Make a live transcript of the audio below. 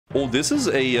Oh, this is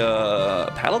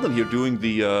a paladin here doing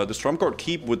the Stromguard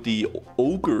Keep with the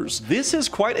ogres. This is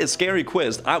quite a scary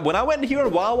quest. When I went here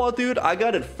in WoW, dude, I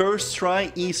got it first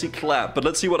try, easy clap. But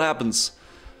let's see what happens.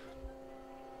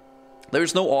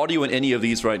 There's no audio in any of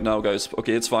these right now, guys.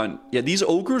 Okay, it's fine. Yeah, these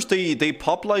ogres, they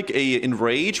pop like a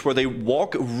enrage where they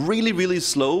walk really, really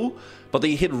slow, but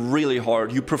they hit really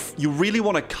hard. You really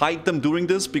want to kite them doing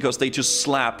this because they just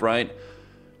slap, right?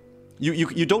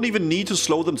 You don't even need to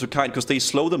slow them to kite because they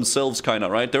slow themselves kind of,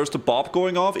 right? There's the bob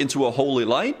going off into a holy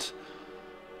light.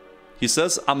 He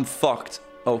says, I'm fucked.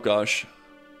 Oh gosh.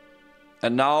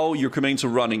 And now you're committing to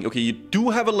running. Okay, you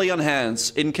do have a lay on hands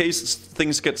in case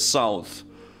things get south.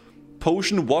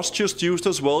 Potion was just used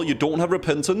as well. You don't have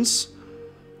repentance.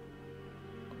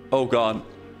 Oh god.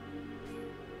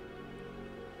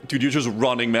 Dude, you're just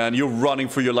running, man. You're running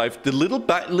for your life. The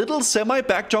little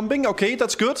semi-back jumping. Okay,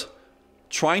 that's good.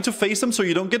 Trying to face them so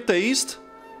you don't get dazed.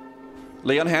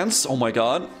 Lay on hands. Oh my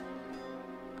god.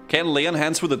 Can lay on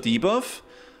hands with a debuff?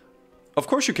 Of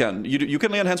course you can. You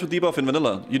can lay on hands with debuff in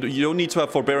vanilla. You don't need to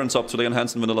have forbearance up to lay on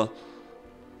hands in vanilla.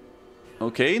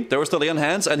 Okay, there was the lay on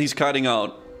hands and he's kiting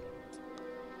out.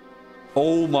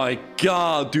 Oh my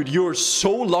god, dude, you're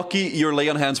so lucky your lay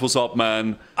on hands was up,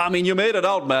 man. I mean, you made it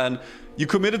out, man. You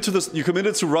committed to this. You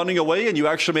committed to running away and you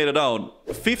actually made it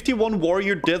out. 51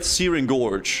 warrior death searing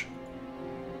gorge.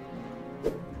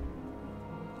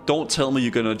 Don't tell me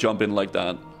you're gonna jump in like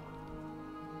that.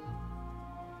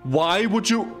 Why would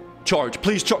you charge?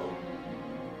 Please charge.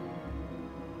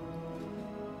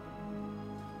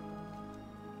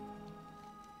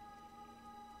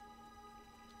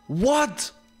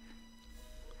 What?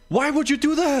 Why would you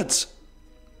do that?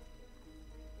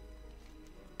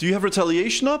 Do you have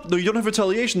retaliation up? No, you don't have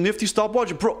retaliation. Nifty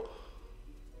stopwatch, bro.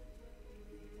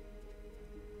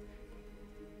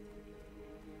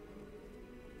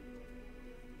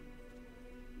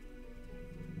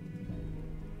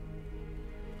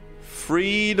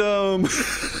 Freedom.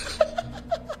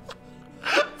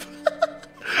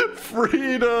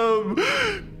 Freedom.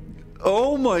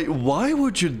 Oh my, why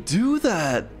would you do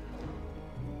that?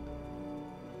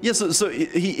 Yeah, so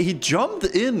he jumped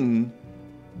in,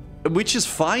 which is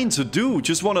fine to do.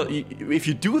 Just wanna, if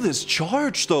you do this,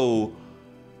 charge though.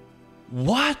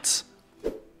 What?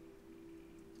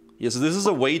 Yeah, so this is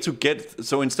a way to get,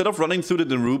 so instead of running through the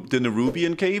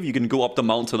Nerubian cave, you can go up the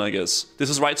mountain, I guess.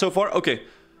 This is right so far? Okay.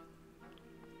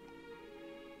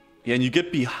 Yeah, and you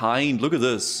get behind. Look at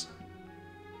this.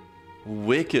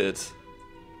 Wicked.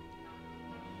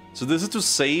 So this is to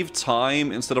save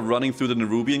time instead of running through the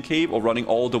Nerubian cave or running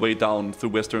all the way down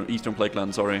through Eastern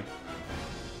Plagueland, sorry.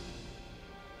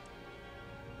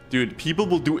 Dude, people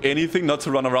will do anything not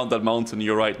to run around that mountain,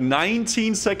 you're right.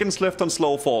 19 seconds left on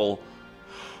slow fall.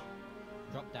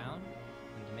 Drop down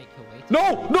and make your way to...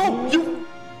 No! No! You...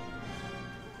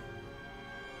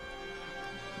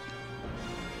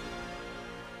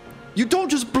 You don't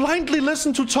just blindly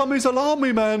listen to Tommy's alarm,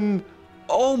 man!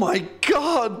 Oh my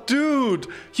god, dude!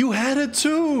 You had it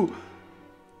too!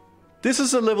 This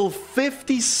is a level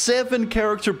 57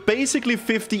 character, basically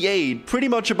 58. Pretty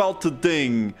much about the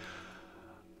ding.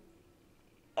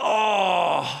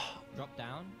 Oh! Drop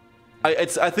down?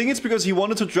 I think it's because he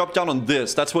wanted to drop down on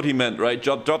this. That's what he meant, right?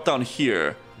 Drop down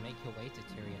here. Make your way to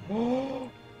Tyrion.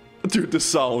 Dude, the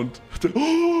sound.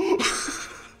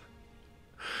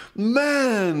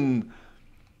 Man!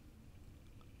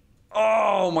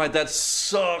 Oh my, that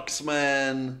sucks,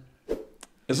 man.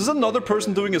 Is this another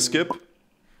person doing a skip?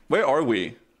 Where are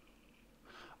we?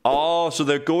 Oh, so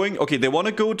they're going... Okay, they want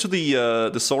to go to the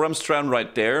Soram Strand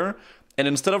right there. And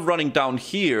instead of running down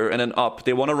here and then up,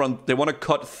 they want to run... They want to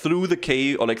cut through the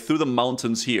cave or like through the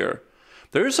mountains here.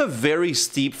 There's a very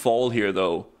steep fall here,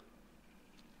 though.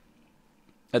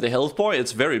 At the health bar,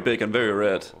 it's very big and very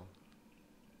red.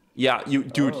 Yeah, you...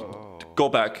 Dude, go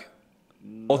back.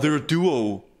 Oh, they're a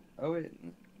duo. Oh, wait.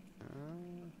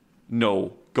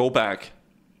 No, go back.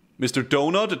 Mr.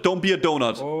 Donut, don't be a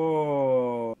donut.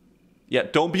 Oh. Yeah,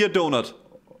 don't be a donut.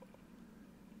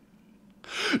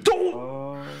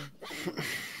 Don't!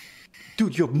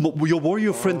 Dude, your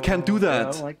warrior friend can't do that.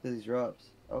 I don't like these drops.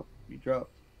 Oh, you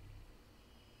dropped.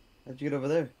 How'd you get over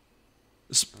there?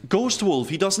 Ghost Wolf,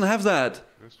 he doesn't have that.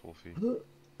 Ghost Wolfie.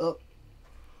 Oh.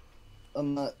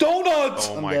 I'm not. Donut!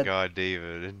 Oh I'm my dead. god,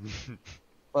 David.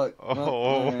 Fuck.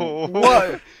 Oh.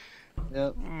 What?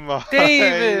 Yep. My...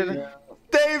 David! Yeah.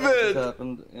 David! This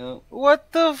happened. Yep.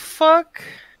 What the fuck?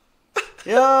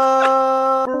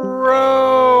 Yeah. Bro!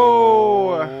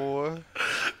 Oh.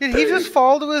 Did he just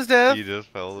fall to his death? He just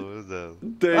fell to his death.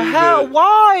 David. How?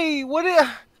 Why? What?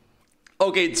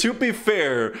 Okay, to be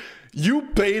fair, you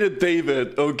baited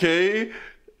David, okay?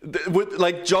 With,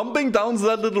 like, jumping down to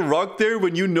that little rock there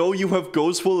when you know you have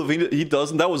ghost full of he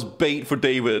doesn't, that was bait for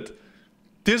David.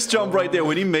 This jump right there,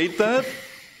 when he made that,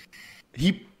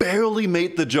 he barely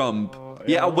made the jump.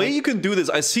 Yeah, a way you can do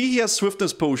this, I see he has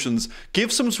swiftness potions.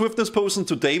 Give some swiftness potions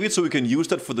to David so we can use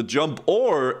that for the jump.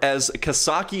 Or, as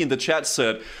Kazaki in the chat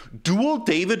said, duel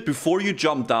David before you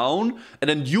jump down, and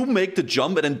then you make the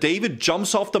jump, and then David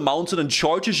jumps off the mountain and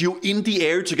charges you in the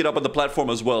air to get up on the platform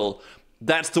as well.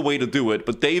 That's the way to do it.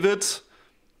 But David,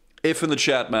 if in the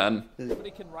chat, man. Somebody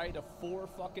can write a 4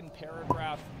 fucking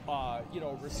paragraph,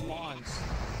 response.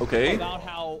 Okay. About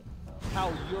how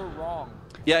you're wrong.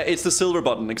 Yeah, it's the silver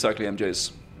button, exactly,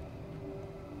 MJs.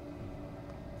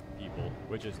 People,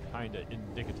 which is kind of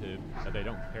indicative that they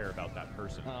don't care about that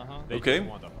person. They Okay. just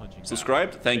want the punching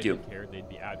Subscribed? bag. Thank If you. they cared, they'd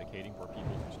be advocating for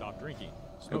people to stop drinking.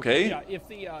 Okay. Yeah,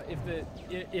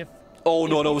 if Oh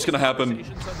no, no, what's gonna happen?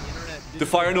 The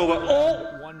Fire Nova.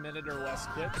 Oh! 1 minute or less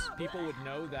clips, people would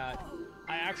know that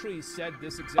I actually said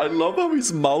this exact. I love how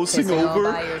he's mousing Kissing all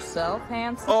over. by yourself,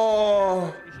 handsome. Oh!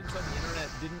 On the internet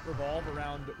didn't revolve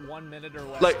around 1 minute or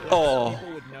less. Like, clips, oh.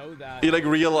 people would know that He like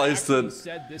realized I actually that.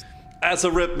 said this. That's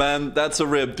a rip, man. That's a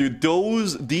rip, dude.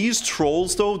 These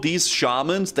trolls though, these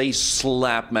shamans, they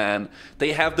slap, man.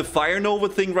 They have the Fire Nova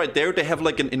thing right there. They have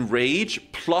like an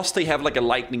Enrage, plus they have like a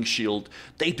Lightning Shield.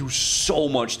 They do so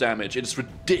much damage. It's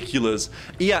ridiculous.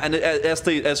 Yeah, and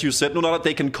as you said, Nonara,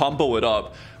 they can combo it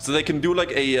up. So they can do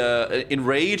like a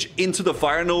Enrage into the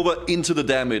Fire Nova, into the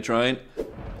damage, right?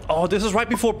 Oh, this is right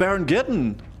before Baron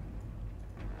Geddon.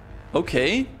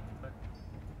 Okay.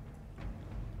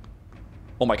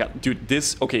 Oh my god, dude,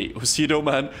 this... Okay, Hozito,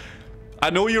 man. I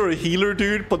know you're a healer,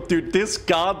 dude, but dude, this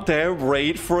goddamn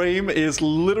raid frame is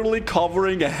literally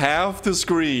covering half the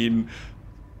screen.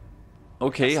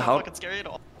 Okay, That's how... not fucking scary at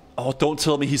all. Oh, don't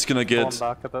tell me he's gonna get...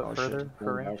 Back a bit further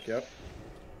for range.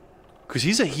 Because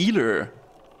he's a healer.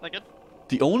 Like it?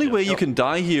 The only way you can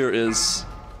die here is...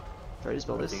 Alright,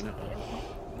 spell this.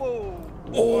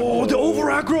 Oh, the over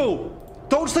aggro!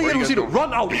 Don't stay in, Hozito!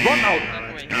 Run out! Run out!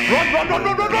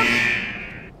 Run!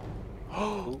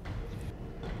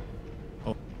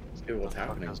 Dude, what's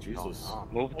happening? Jesus.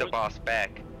 Move the boss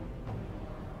back.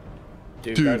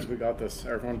 Dude, Dude. guys, we got this.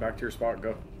 Everyone back to your spot.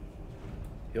 Go.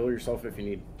 Heal yourself if you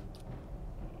need.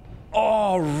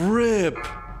 Oh, rip!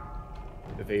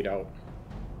 Evade out.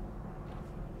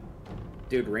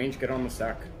 Dude, range, get on the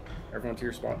stack. Everyone to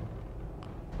your spot.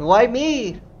 Why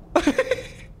me?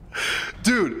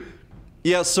 Dude!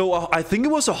 Yeah, so I think it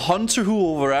was a hunter who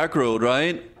over aggroed,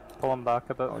 right? Pull him back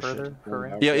a bit further for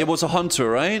range. Yeah, it was a hunter,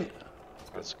 right?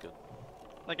 That's good.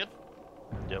 Like it?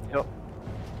 Yep.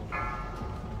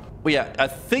 Well, yeah, I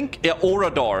think... Yeah,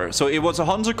 Oradar. So it was a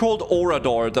hunter called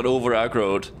Oradar that over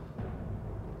aggroed.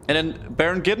 And then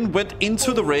Baron Geddon went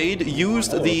into the raid,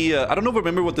 used the... I don't know,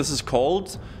 remember what this is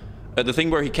called? The thing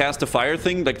where he cast the fire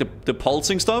thing, like the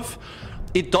pulsing stuff.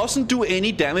 It doesn't do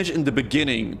any damage in the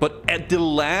beginning, but at the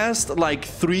last, like,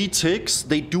 3 ticks,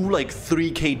 they do, like,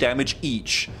 3k damage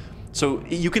each. So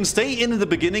you can stay in the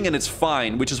beginning and it's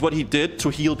fine, which is what he did to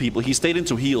heal people. He stayed in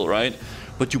to heal, right?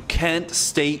 But you can't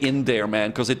stay in there,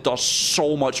 man, because it does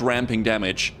so much ramping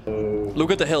damage.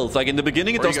 Look at the health. Like, in the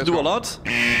beginning, it doesn't do a lot.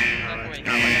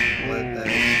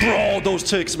 Bro, those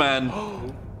ticks, man.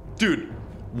 Dude,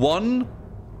 1,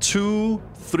 2,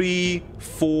 3,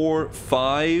 4,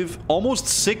 5, almost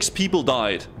 6 people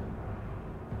died.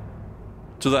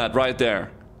 To that right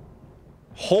there.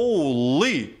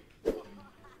 Holy.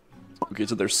 Okay,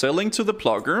 so they're selling to the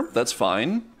plugger. That's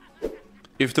fine.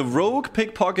 If the rogue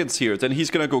pickpockets here, then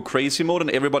he's gonna go crazy mode and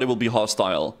everybody will be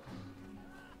hostile.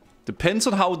 Depends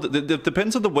on how...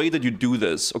 depends on the way that you do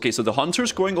this. Okay, so the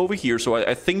hunter's going over here, so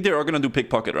I think they are gonna do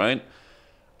pickpocket, right?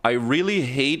 I really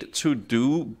hate to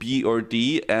do B or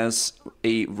D as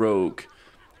a rogue.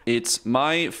 It's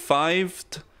my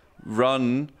 5th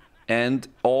run and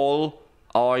all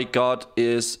I got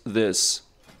is this.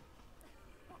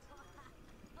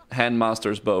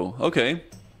 Handmaster's bow. Okay.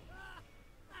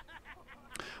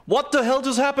 What the hell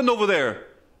just happened over there?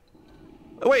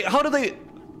 Wait, how did they...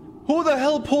 Who the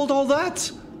hell pulled all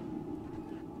that?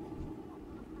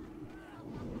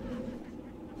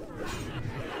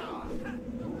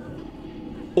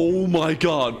 Oh my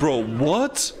god, bro,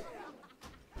 what?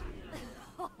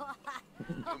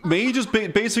 Mage is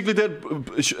basically dead.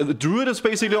 The druid is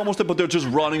basically almost dead, but they're just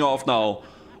running off now.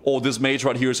 Oh, this mage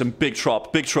right here is in big trouble.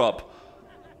 Big trouble.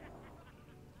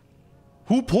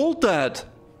 Who pulled that?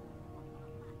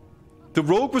 The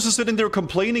rogue was just sitting there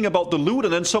complaining about the loot,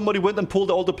 and then somebody went and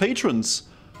pulled all the patrons.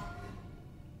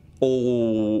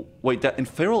 Oh, wait, that in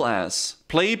feral ass.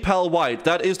 Play pal white.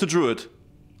 That is the druid.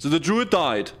 So the druid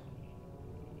died.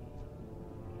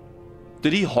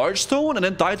 Did he Hearthstone and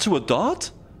then die to a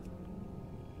dot?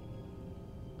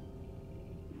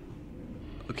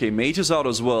 Okay, mage is out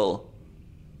as well.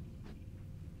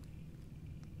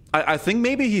 I think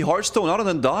maybe he Hearthstone out and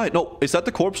then died. No, is that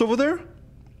the corpse over there?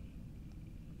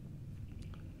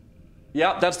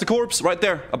 Yeah, that's the corpse right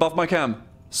there above my cam.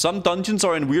 Some dungeons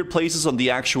are in weird places on the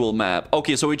actual map.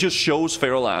 Okay, so it just shows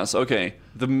feral ass. Okay.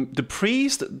 The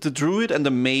priest, the druid, and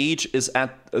the mage is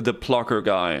at the plucker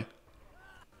guy.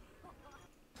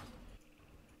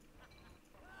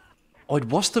 Oh, it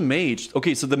was the mage.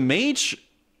 Okay, so the mage...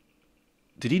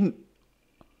 Did he...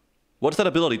 What's that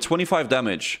ability? 25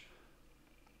 damage.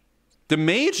 The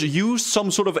mage used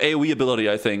some sort of AoE ability,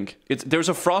 I think. There's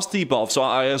a frost debuff, so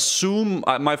I assume...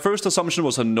 my first assumption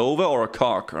was a Nova or a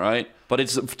Cock, right? But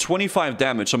it's 25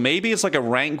 damage, so maybe it's like a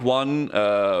rank 1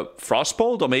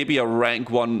 Frostbolt, or maybe a rank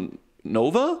 1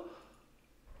 Nova?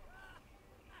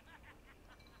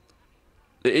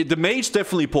 The mage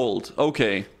definitely pulled.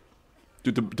 Okay.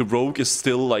 Dude, the rogue is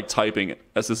still, like, typing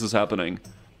as this is happening.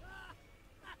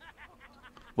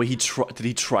 Wait, did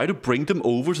he try to bring them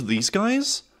over to these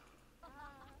guys?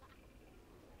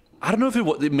 I don't know if it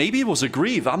was... Maybe it was a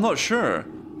grief. I'm not sure.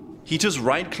 He just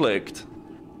right-clicked.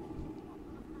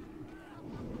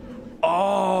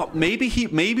 Oh,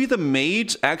 maybe the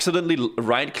mage accidentally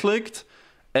right-clicked,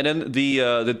 and then the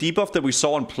debuff that we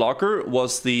saw on Plucker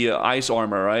was the ice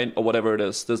armor, right? Or whatever it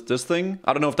is. This thing?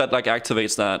 I don't know if that, like,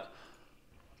 activates that.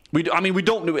 I mean, we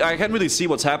don't... I can't really see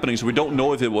what's happening, so we don't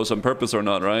know if it was on purpose or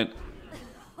not, right?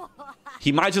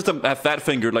 He might just have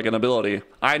fat-fingered, like, an ability.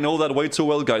 I know that way too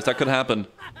well, guys. That could happen.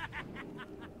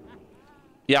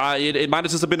 Yeah, it might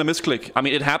have just been a misclick. I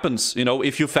mean, it happens, you know.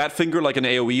 If you fat finger like an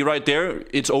AoE right there,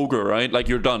 it's ogre, right? Like,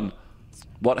 you're done.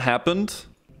 What happened?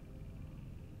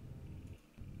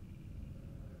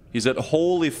 He said,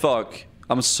 holy fuck.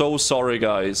 I'm so sorry,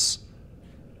 guys.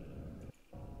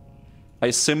 I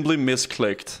simply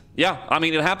misclicked. Yeah, I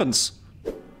mean, it happens.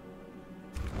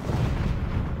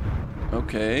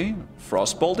 Okay.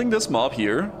 Frostbolting this mob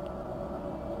here.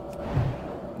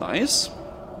 Nice.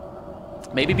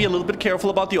 Maybe be a little bit careful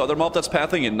about the other mob that's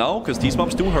pathing in now, because these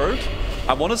mobs do hurt.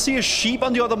 I want to see a sheep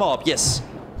on the other mob. Yes.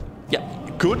 Yeah.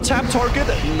 Good tap target.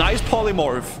 Nice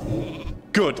polymorph.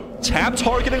 Good. Tap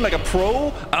targeting like a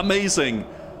pro. Amazing.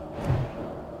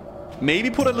 Maybe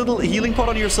put a little healing pot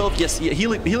on yourself. Yes. Yeah,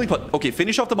 healing pot. Okay,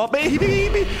 finish off the mob.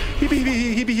 Healing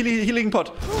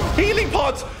pot. Healing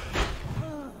pot.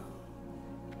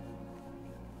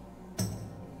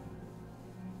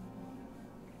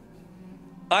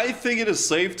 I think it is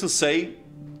safe to say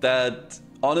that,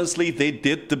 honestly, they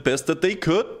did the best that they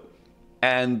could.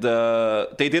 And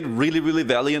they did really, really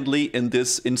valiantly in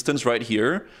this instance right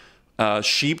here.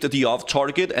 Sheeped the off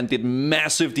target and did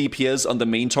massive DPS on the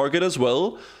main target as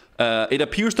well. It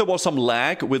appears there was some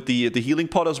lag with the healing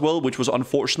pot as well, which was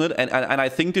unfortunate. And I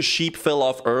think the sheep fell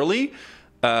off early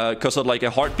because of, like, a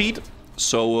heartbeat.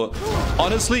 So,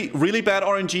 honestly, really bad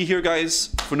RNG here,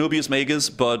 guys, for Nubius Magus,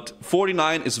 but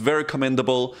 49 is very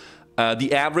commendable.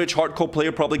 The average hardcore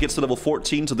player probably gets to level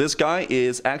 14, so this guy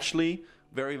is actually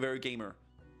very, very gamer.